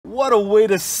what a way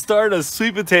to start a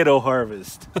sweet potato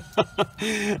harvest.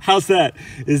 How's that?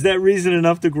 Is that reason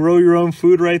enough to grow your own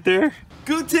food right there?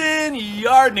 Guten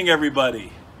gardening,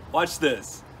 everybody. Watch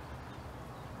this.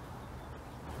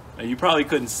 Now, you probably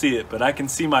couldn't see it, but I can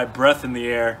see my breath in the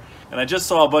air, and I just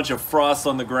saw a bunch of frost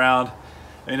on the ground.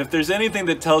 And if there's anything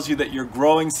that tells you that your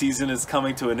growing season is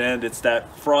coming to an end, it's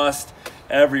that frost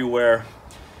everywhere.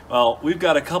 Well, we've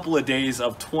got a couple of days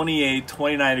of 28,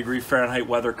 29 degree Fahrenheit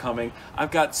weather coming. I've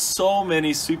got so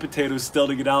many sweet potatoes still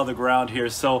to get out of the ground here.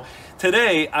 So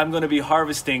today I'm going to be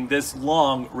harvesting this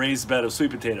long raised bed of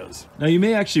sweet potatoes. Now you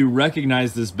may actually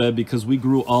recognize this bed because we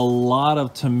grew a lot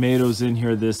of tomatoes in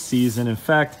here this season. In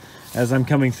fact, as I'm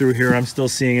coming through here, I'm still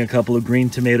seeing a couple of green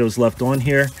tomatoes left on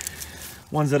here.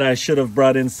 Ones that I should have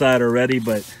brought inside already,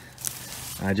 but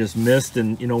I just missed.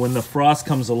 And you know, when the frost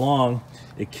comes along,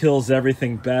 it kills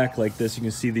everything back like this. You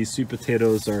can see these sweet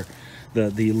potatoes are,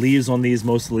 the leaves on these,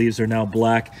 most of the leaves are now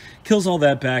black. Kills all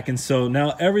that back, and so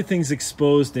now everything's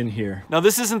exposed in here. Now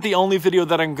this isn't the only video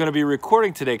that I'm gonna be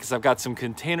recording today because I've got some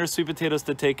container sweet potatoes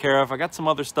to take care of. I got some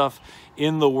other stuff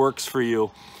in the works for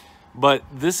you. But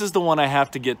this is the one I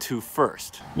have to get to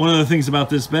first. One of the things about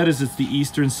this bed is it's the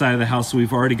eastern side of the house, so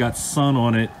we've already got sun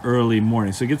on it early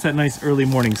morning. So it gets that nice early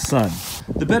morning sun.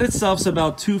 The bed itself's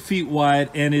about 2 feet wide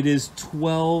and it is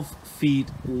 12 feet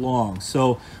long.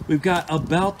 So we've got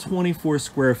about 24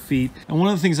 square feet. And one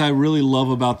of the things I really love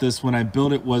about this when I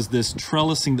built it was this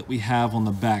trellising that we have on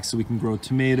the back. So we can grow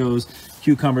tomatoes,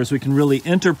 cucumbers. We can really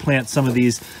interplant some of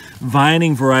these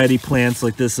vining variety plants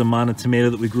like this Amana tomato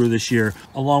that we grew this year,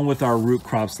 along with our root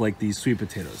crops like these sweet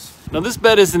potatoes. Now this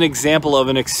bed is an example of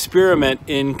an experiment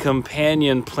in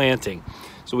companion planting.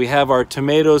 So we have our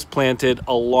tomatoes planted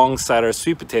alongside our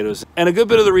sweet potatoes. And a good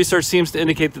bit of the research seems to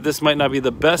indicate that this might not be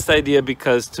the best idea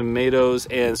because tomatoes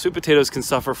and sweet potatoes can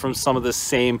suffer from some of the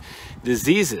same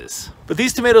diseases. But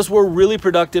these tomatoes were really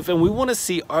productive, and we want to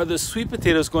see, are the sweet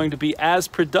potatoes going to be as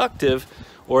productive,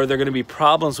 or are there going to be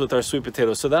problems with our sweet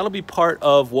potatoes? So that'll be part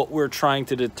of what we're trying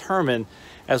to determine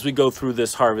as we go through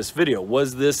this harvest video.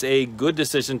 Was this a good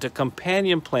decision to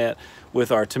companion plant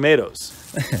with our tomatoes?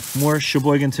 More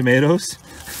Sheboygan tomatoes.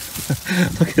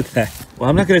 Look at that. Well,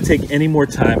 I'm not going to take any more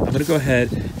time. I'm going to go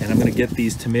ahead and I'm going to get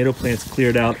these tomato plants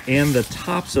cleared out and the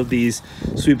tops of these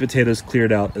sweet potatoes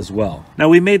cleared out as well. Now,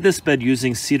 we made this bed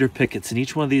using cedar pickets, and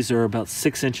each one of these are about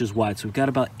 6 inches wide. So we've got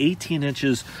about 18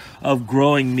 inches of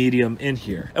growing medium in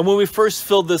here. And when we first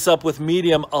filled this up with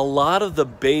medium, a lot of the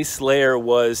base layer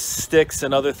was sticks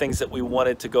and other things that we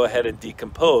wanted to go ahead and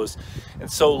decompose. And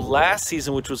so last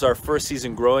season, which was our first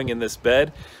season growing in this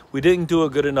bed, we didn't do a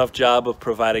good enough job of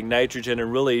providing nitrogen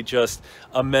and really just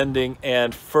amending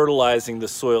and fertilizing the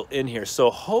soil in here. So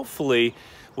hopefully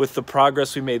with the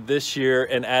progress we made this year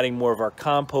and adding more of our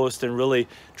compost and really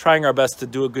trying our best to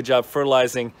do a good job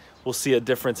fertilizing, we'll see a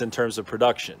difference in terms of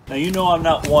production. Now, you know I'm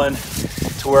not one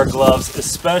to wear gloves,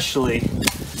 especially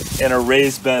in a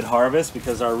raised bed harvest,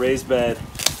 because our raised bed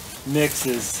mix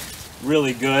is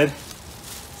really good.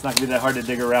 It's not gonna be that hard to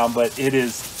dig around, but it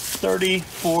is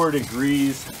 34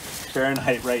 degrees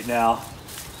Fahrenheit right now.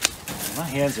 My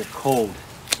hands are cold.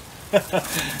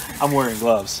 I'm wearing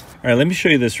gloves. All right, let me show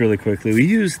you this really quickly. We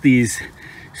used these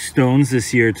stones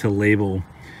this year to label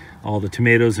all the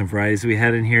tomatoes and varieties we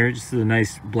had in here. Just a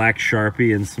nice black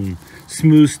Sharpie and some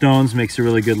smooth stones makes a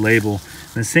really good label.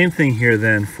 And the same thing here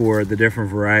then for the different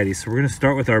varieties. So we're gonna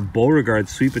start with our Beauregard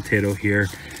sweet potato here.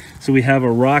 So we have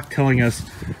a rock telling us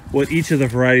what each of the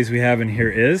varieties we have in here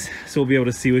is. So we'll be able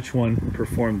to see which one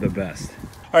performed the best.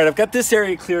 All right, I've got this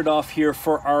area cleared off here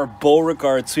for our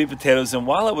Beauregard sweet potatoes. And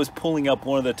while I was pulling up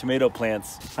one of the tomato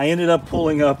plants, I ended up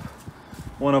pulling up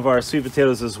one of our sweet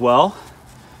potatoes as well.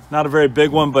 Not a very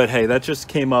big one, but hey, that just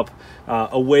came up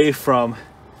away from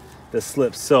the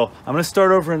slips. So I'm gonna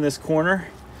start over in this corner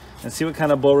and see what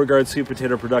kind of Beauregard sweet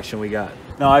potato production we got.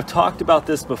 Now, I've talked about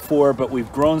this before, but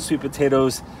we've grown sweet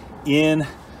potatoes in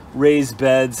raised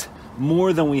beds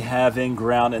more than we have in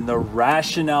ground, and the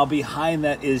rationale behind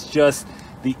that is just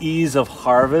the ease of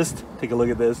harvest. Take a look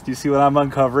at this. Do you see what I'm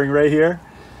uncovering right here?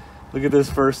 Look at this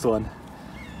first one.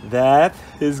 That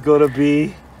is gonna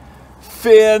be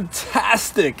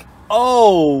fantastic.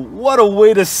 Oh, what a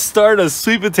way to start a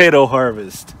sweet potato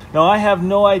harvest. Now, I have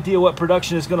no idea what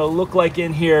production is gonna look like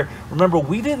in here. Remember,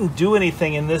 we didn't do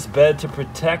anything in this bed to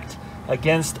protect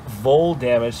against vole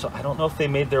damage, so I don't know if they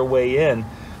made their way in.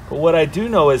 But what I do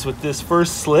know is with this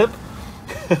first slip,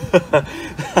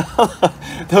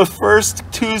 the first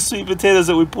 2 sweet potatoes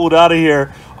that we pulled out of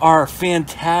here are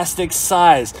fantastic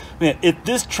size. Man, if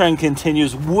this trend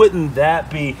continues, wouldn't that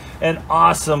be an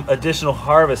awesome additional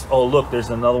harvest? Oh, look, there's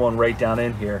another one right down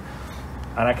in here,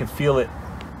 and I can feel it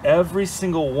every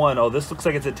single one, oh, this looks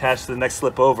like it's attached to the next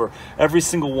slip over. Every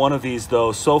single one of these,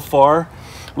 though, so far,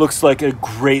 looks like a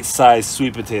great sized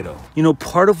sweet potato. You know,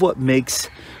 part of what makes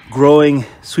growing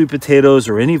sweet potatoes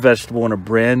or any vegetable in a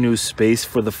brand new space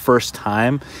for the first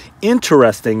time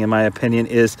interesting, in my opinion,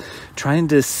 is trying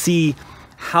to see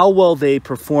how well they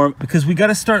perform, because we got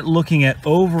to start looking at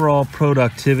overall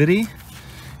productivity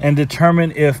and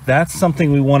determine if that's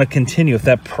something we want to continue, if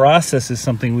that process is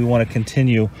something we want to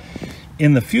continue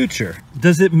in the future.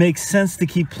 Does it make sense to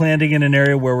keep planting in an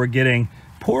area where we're getting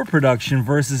poor production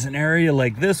versus an area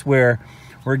like this where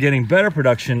we're getting better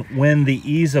production, when the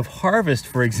ease of harvest,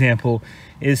 for example,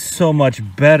 is so much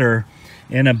better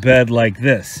in a bed like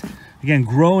this? Again,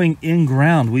 growing in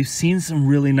ground, we've seen some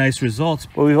really nice results,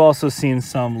 but we've also seen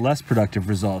some less productive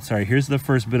results. All right, here's the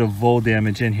first bit of vole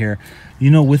damage in here.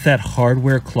 You know, with that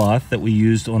hardware cloth that we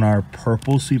used on our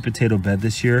purple sweet potato bed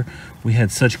this year, we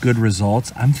had such good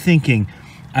results. I'm thinking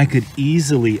I could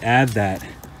easily add that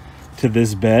to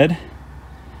this bed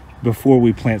before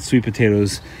we plant sweet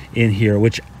potatoes in here,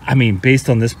 which, I mean, based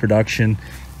on this production,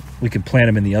 we could plant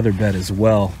them in the other bed as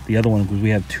well. The other one, because we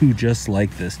have two just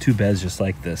like this, two beds just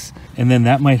like this. And then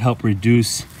that might help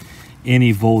reduce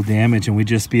any vole damage, and we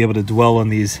just be able to dwell on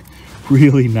these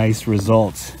really nice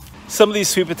results. Some of these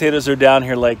sweet potatoes are down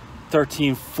here like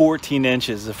 13, 14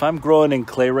 inches. If I'm growing in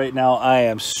clay right now, I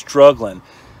am struggling.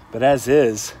 But as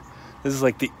is, this is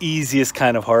like the easiest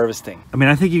kind of harvesting. I mean,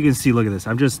 I think you can see, look at this.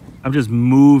 I'm just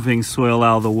moving soil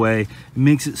out of the way. It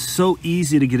makes it so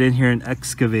easy to get in here and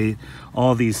excavate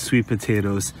all these sweet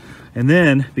potatoes. And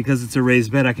then, because it's a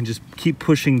raised bed, I can just keep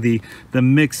pushing the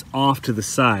mix off to the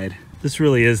side. This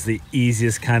really is the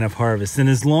easiest kind of harvest. And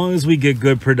as long as we get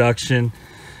good production,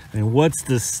 I mean, what's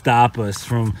to stop us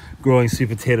from growing sweet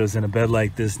potatoes in a bed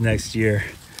like this next year?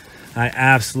 I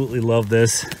absolutely love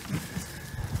this.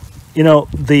 You know,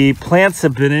 the plants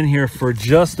have been in here for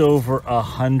just over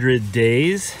 100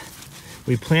 days.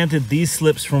 We planted these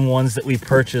slips from ones that we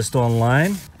purchased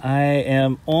online. I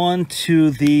am on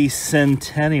to the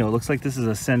centennial. It looks like this is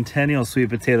a centennial sweet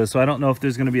potato, so I don't know if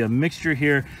there's going to be a mixture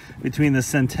here between the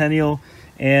centennial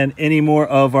and any more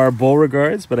of our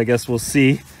beauregards, but I guess we'll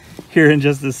see here in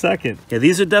just a second. Yeah,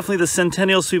 these are definitely the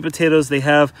centennial sweet potatoes. They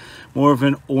have more of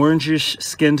an orangish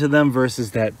skin to them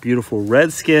versus that beautiful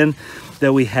red skin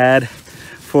that we had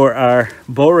for our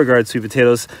beauregard sweet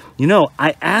potatoes. You know,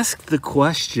 I asked the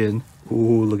question,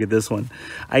 ooh, look at this one.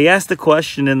 I asked the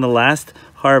question in the last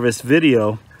harvest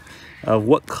video of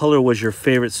what color was your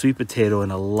favorite sweet potato,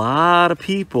 and a lot of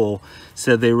people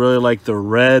said they really like the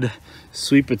red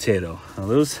sweet potato. Now,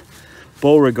 those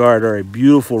beauregard are a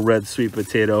beautiful red sweet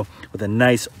potato with a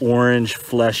nice orange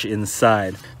flesh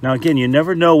inside. Now again, you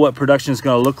never know what production is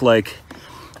going to look like.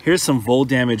 Here's some vole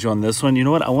damage on this one. You know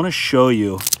what? I want to show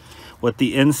you what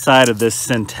the inside of this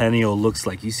centennial looks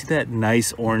like. You see that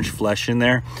nice orange flesh in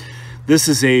there? This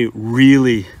is a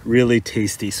really, really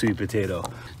tasty sweet potato.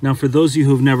 Now, for those of you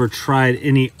who've never tried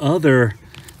any other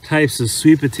types of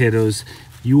sweet potatoes,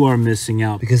 you are missing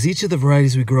out, because each of the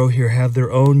varieties we grow here have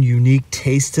their own unique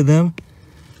taste to them.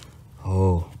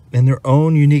 Oh, and their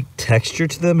own unique texture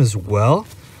to them as well.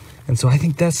 And so I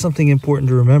think that's something important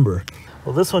to remember.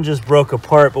 Well, this one just broke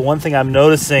apart, but one thing I'm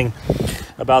noticing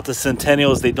about the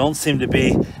centennials, they don't seem to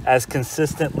be as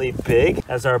consistently big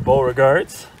as our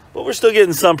beauregards, but we're still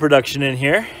getting some production in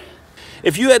here.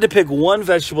 If you had to pick one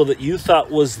vegetable that you thought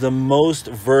was the most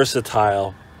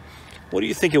versatile, what do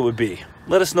you think it would be?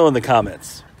 Let us know in the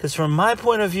comments. Because from my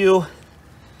point of view,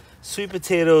 sweet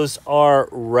potatoes are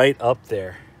right up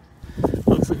there.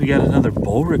 Looks like we got another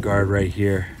beauregard right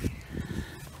here.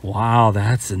 Wow,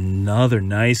 that's another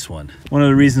nice one. One of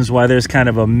the reasons why there's kind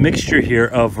of a mixture here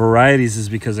of varieties is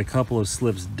because a couple of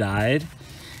slips died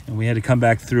and we had to come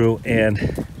back through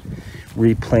and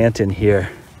replant in here.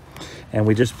 And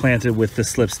we just planted with the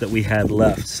slips that we had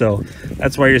left. So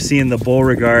that's why you're seeing the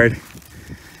beauregard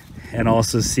and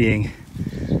also seeing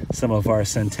some of our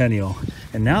centennial.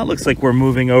 And now it looks like we're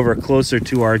moving over closer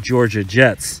to our Georgia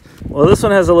Jets. Well, this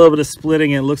one has a little bit of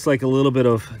splitting and it looks like a little bit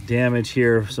of damage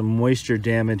here, some moisture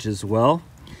damage as well.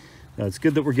 Now, it's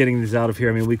good that we're getting these out of here.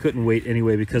 I mean, we couldn't wait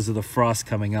anyway because of the frost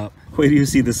coming up. Wait till you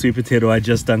see the sweet potato I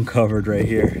just uncovered right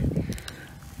here.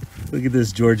 Look at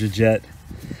this Georgia Jet.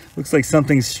 Looks like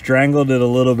something strangled it a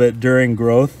little bit during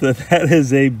growth. That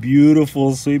is a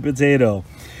beautiful sweet potato.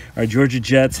 Our Georgia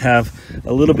Jets have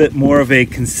a little bit more of a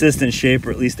consistent shape,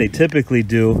 or at least they typically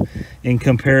do, in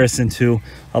comparison to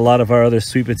a lot of our other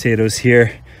sweet potatoes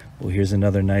here. Oh, here's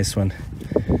another nice one.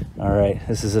 All right,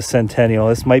 this is a centennial.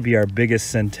 This might be our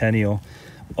biggest centennial.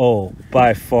 Oh,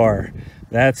 by far.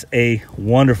 That's a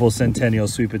wonderful centennial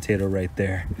sweet potato right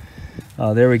there.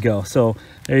 Oh, there we go. So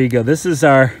there you go. This is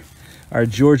our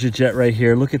Georgia Jet right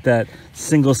here. Look at that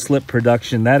single slip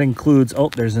production. That includes, oh,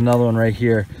 there's another one right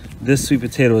here, this sweet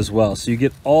potato as well. So you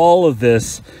get all of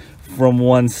this from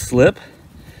one slip.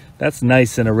 That's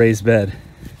nice in a raised bed.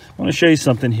 I want to show you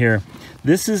something here.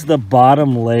 This is the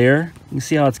bottom layer. You can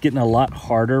see how it's getting a lot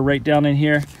harder right down in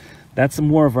here. That's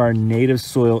more of our native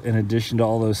soil in addition to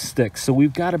all those sticks. So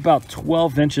we've got about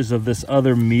 12 inches of this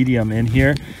other medium in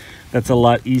here. That's a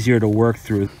lot easier to work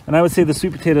through. And I would say the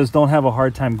sweet potatoes don't have a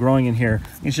hard time growing in here.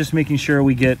 It's just making sure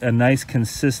we get a nice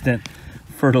consistent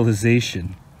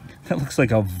fertilization. That looks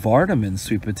like a vardaman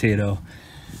sweet potato.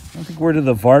 I don't think we're to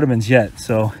the vardamans yet.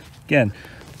 So again,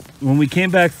 when we came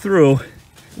back through,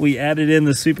 we added in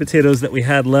the sweet potatoes that we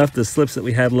had left, the slips that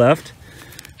we had left.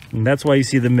 And that's why you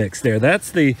see the mix there.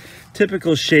 That's the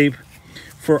typical shape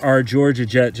for our Georgia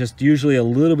Jet, just usually a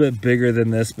little bit bigger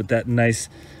than this, but that nice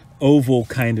oval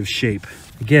kind of shape.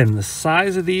 Again, the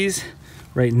size of these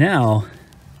right now,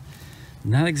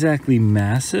 not exactly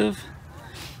massive,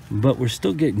 but we're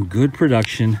still getting good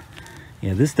production.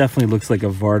 Yeah, this definitely looks like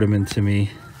a vardaman to me.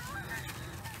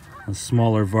 A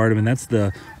smaller vardaman. That's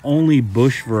the only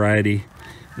bush variety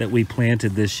that we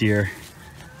planted this year.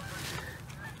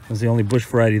 It was the only bush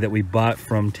variety that we bought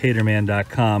from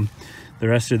taterman.com. The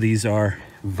rest of these are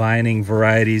vining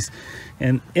varieties.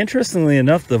 And interestingly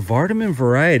enough, the vardaman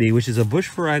variety, which is a bush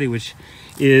variety, which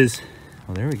is,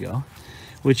 oh, there we go,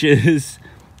 which is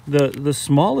the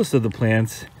smallest of the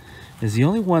plants, is the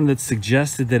only one that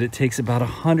suggested that it takes about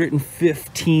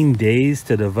 115 days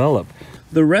to develop.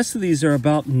 The rest of these are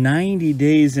about 90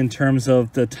 days in terms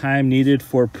of the time needed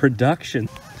for production.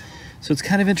 So it's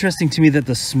kind of interesting to me that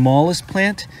the smallest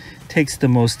plant takes the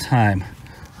most time.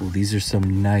 Oh, these are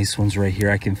some nice ones right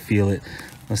here. I can feel it.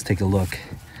 Let's take a look.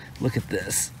 Look at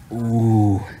this.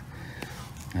 Ooh,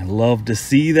 I love to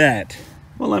see that.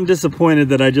 Well, I'm disappointed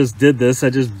that I just did this. I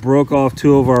just broke off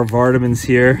two of our vardamans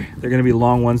here. They're gonna be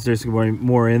long ones. There's gonna be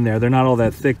more in there. They're not all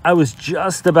that thick. I was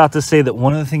just about to say that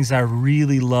one of the things I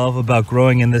really love about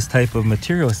growing in this type of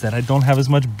material is that I don't have as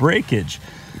much breakage.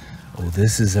 Oh,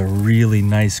 this is a really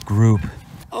nice group.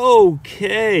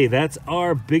 Okay, that's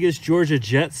our biggest Georgia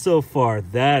Jet so far.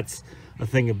 That's a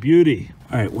thing of beauty.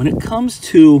 All right, when it comes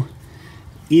to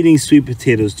eating sweet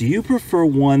potatoes, do you prefer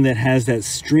one that has that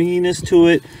stringiness to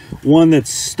it, one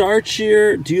that's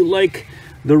starchier? Do you like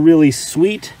the really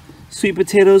sweet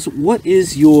potatoes? What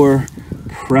is your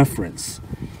preference?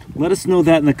 Let us know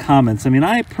that in the comments. I mean,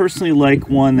 I personally like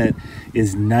one that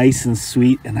is nice and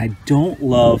sweet, and I don't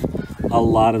love a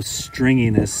lot of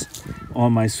stringiness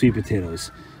on my sweet potatoes.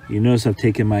 You notice I've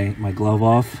taken my glove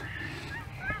off.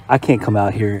 I can't come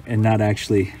out here and not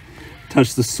actually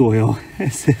touch the soil.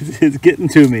 It's getting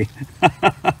to me.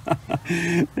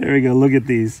 There we go. Look at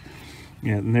these.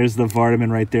 Yeah, and there's the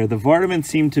vardaman right there. The vardaman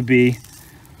seem to be,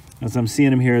 as I'm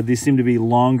seeing them here, these seem to be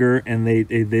longer and they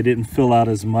didn't fill out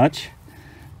as much,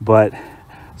 but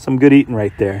some good eating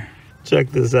right there. Check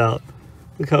this out.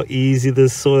 Look how easy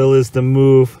this soil is to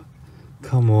move.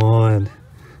 Come on.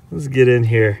 Let's get in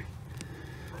here.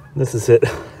 This is it.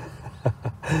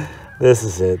 This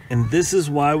is it. And this is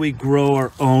why we grow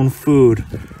our own food.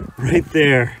 Right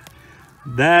there.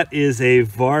 That is a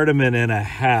vardaman and a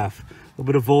half. A little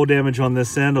bit of vole damage on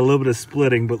this end, a little bit of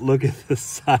splitting, but look at the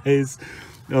size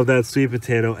of that sweet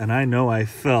potato. And I know I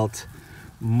felt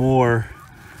more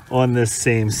on this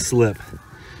same slip.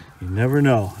 You never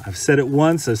know. I've said it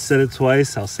once, I've said it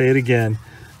twice, I'll say it again.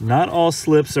 Not all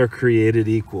slips are created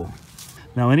equal.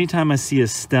 Now, anytime I see a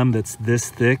stem that's this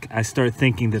thick, I start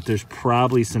thinking that there's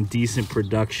probably some decent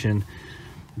production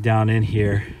down in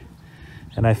here.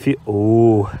 And I feel,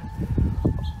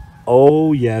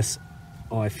 oh yes.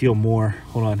 Oh, I feel more.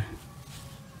 Hold on.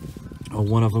 Oh,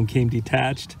 one of them came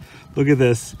detached. Look at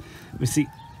this. Let me see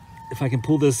if I can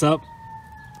pull this up.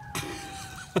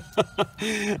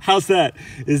 How's that?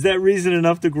 Is that reason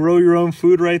enough to grow your own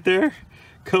food right there?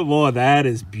 Come on, that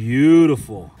is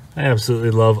beautiful. I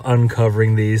absolutely love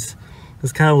uncovering these.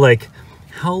 It's kind of like,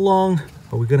 how long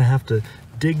are we gonna have to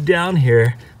dig down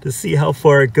here to see how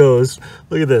far it goes?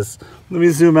 Look at this. Let me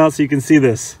zoom out so you can see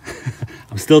this.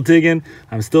 I'm still digging,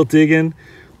 I'm still digging.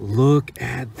 Look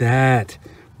at that.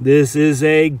 This is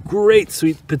a great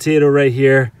sweet potato right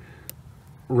here,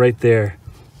 right there,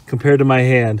 compared to my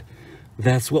hand.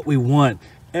 That's what we want.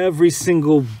 Every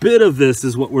single bit of this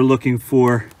is what we're looking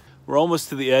for. We're almost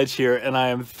to the edge here, and I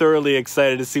am thoroughly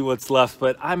excited to see what's left,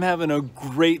 but I'm having a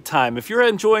great time. If you're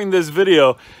enjoying this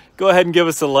video, go ahead and give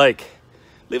us a like.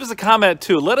 Leave us a comment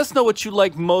too. Let us know what you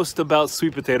like most about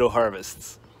sweet potato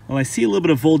harvests. Well, I see a little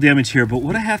bit of vole damage here, but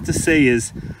what I have to say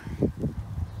is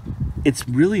it's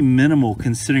really minimal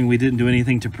considering we didn't do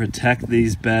anything to protect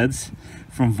these beds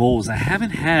from voles. I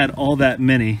haven't had all that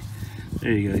many.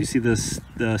 There you go. You see this,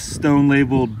 the stone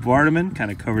labeled vardaman,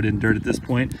 kind of covered in dirt at this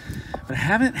point. But I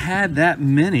haven't had that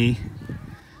many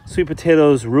sweet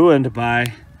potatoes ruined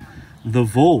by the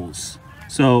voles.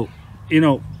 So, you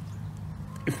know,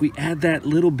 if we add that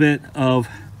little bit of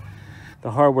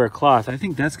the hardware cloth, I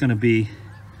think that's going to be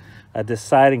a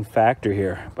deciding factor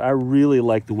here. But I really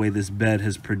like the way this bed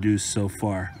has produced so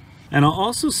far. And I'll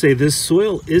also say this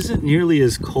soil isn't nearly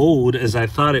as cold as I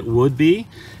thought it would be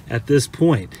at this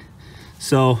point.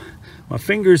 So my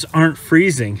fingers aren't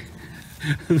freezing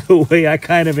the way I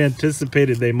kind of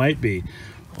anticipated they might be.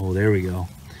 Oh, there we go.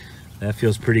 That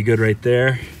feels pretty good right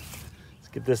there. Let's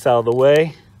get this out of the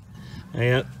way.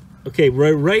 Yeah. Okay,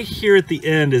 right here at the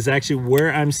end is actually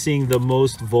where I'm seeing the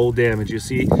most vole damage. You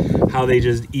see how they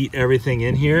just eat everything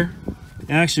in here?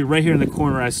 And actually right here in the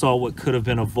corner I saw what could have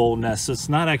been a vole nest. So it's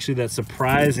not actually that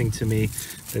surprising to me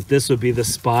that this would be the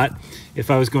spot if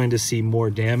I was going to see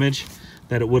more damage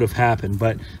that it would have happened.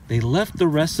 But they left the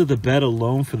rest of the bed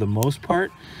alone for the most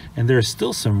part, and there are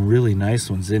still some really nice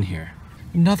ones in here.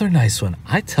 Another nice one,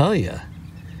 I tell you.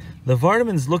 The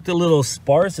vardamans looked a little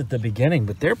sparse at the beginning,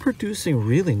 but they're producing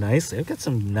really nicely. I've got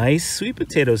some nice sweet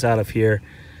potatoes out of here.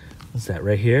 What's that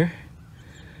right here?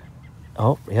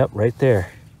 Oh, yep, right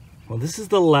there. Well, this is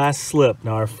the last slip.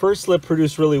 Now, our first slip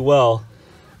produced really well.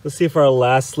 Let's see if our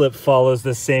last slip follows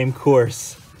the same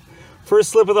course. First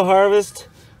slip of the harvest,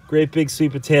 great big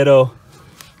sweet potato.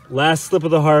 Last slip of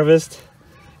the harvest,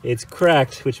 it's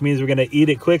cracked, which means we're gonna eat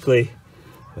it quickly.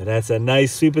 But that's a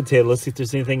nice sweet potato. Let's see if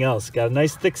there's anything else. Got a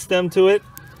nice thick stem to it.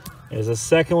 There's a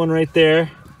second one right there.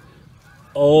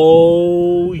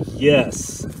 Oh,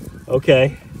 yes.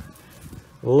 Okay.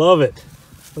 Love it.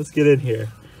 Let's get in here.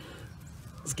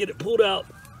 Let's get it pulled out.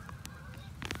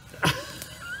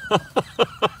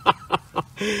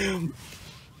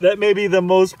 That may be the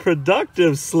most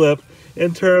productive slip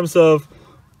in terms of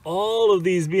all of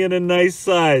these being a nice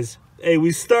size. Hey,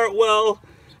 we start well.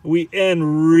 We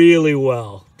end really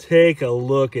well. Take a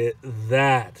look at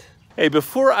that. Hey,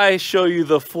 before I show you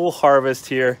the full harvest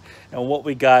here and what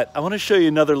we got, I want to show you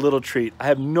another little treat. I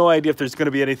have no idea if there's going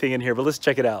to be anything in here, but let's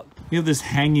check it out. We have this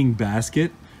hanging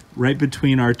basket right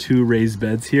between our two raised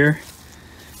beds here.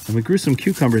 And we grew some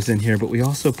cucumbers in here, but we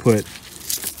also put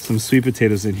some sweet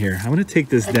potatoes in here. I'm going to take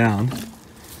this down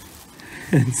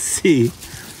and see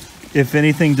if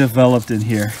anything developed in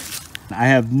here. I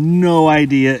have no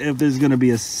idea if there's going to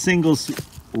be a single...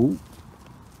 Ooh.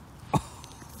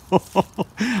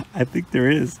 I think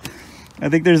there is. I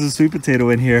think there's a sweet potato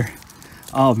in here.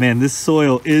 Oh man, this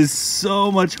soil is so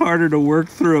much harder to work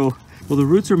through. Well, the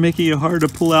roots are making it hard to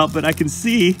pull out, but I can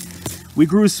see we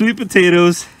grew sweet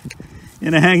potatoes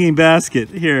in a hanging basket.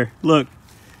 Here, look.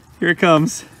 Here it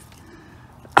comes.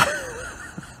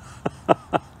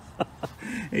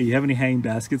 Hey, you have any hanging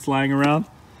baskets lying around?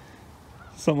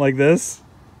 Something like this.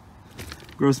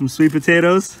 Grow some sweet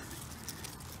potatoes.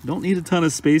 Don't need a ton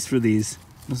of space for these.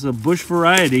 This is a bush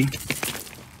variety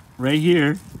right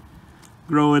here.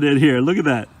 Grow it in here. Look at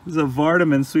that. This is a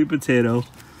vardaman sweet potato.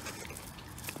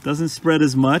 Doesn't spread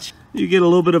as much. You get a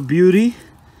little bit of beauty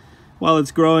while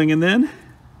it's growing and then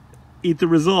eat the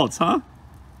results, huh?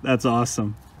 That's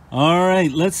awesome. All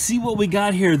right, let's see what we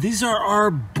got here. These are our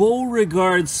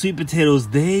Beauregard sweet potatoes.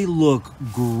 They look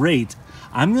great.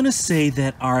 I'm gonna say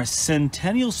that our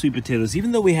centennial sweet potatoes,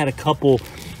 even though we had a couple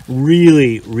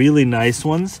really nice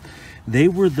ones, they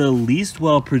were the least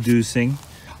well producing.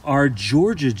 Our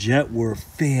Georgia Jet were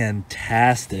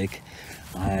fantastic.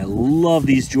 I love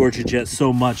these Georgia Jets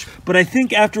so much. But I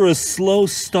think after a slow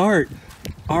start,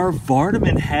 our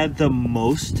vardaman had the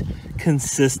most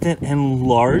consistent and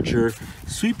larger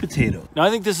sweet potato. Now I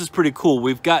think this is pretty cool.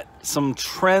 We've got some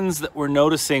trends that we're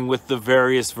noticing with the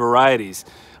various varieties.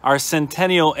 Our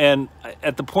centennial, and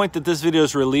at the point that this video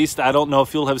is released, I don't know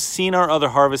if you'll have seen our other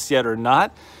harvests yet or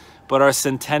not, but our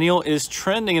centennial is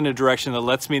trending in a direction that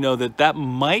lets me know that that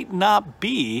might not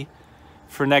be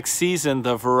for next season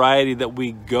the variety that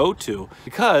we go to,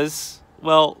 because,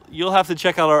 well, you'll have to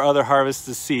check out our other harvests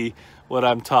to see what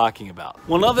I'm talking about.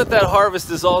 Well, now that that harvest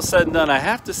is all said and done, I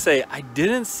have to say I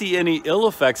didn't see any ill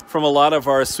effects from a lot of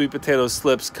our sweet potato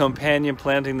slips companion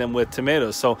planting them with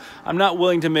tomatoes. So I'm not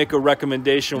willing to make a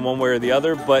recommendation one way or the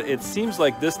other, but it seems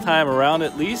like this time around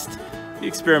at least, the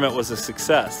experiment was a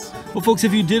success. Well, folks,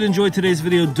 if you did enjoy today's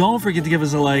video, don't forget to give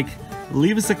us a like,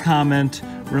 leave us a comment,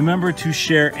 remember to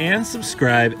share and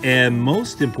subscribe, and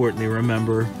most importantly,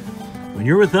 remember, when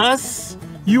you're with us,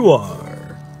 you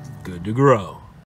are good to grow.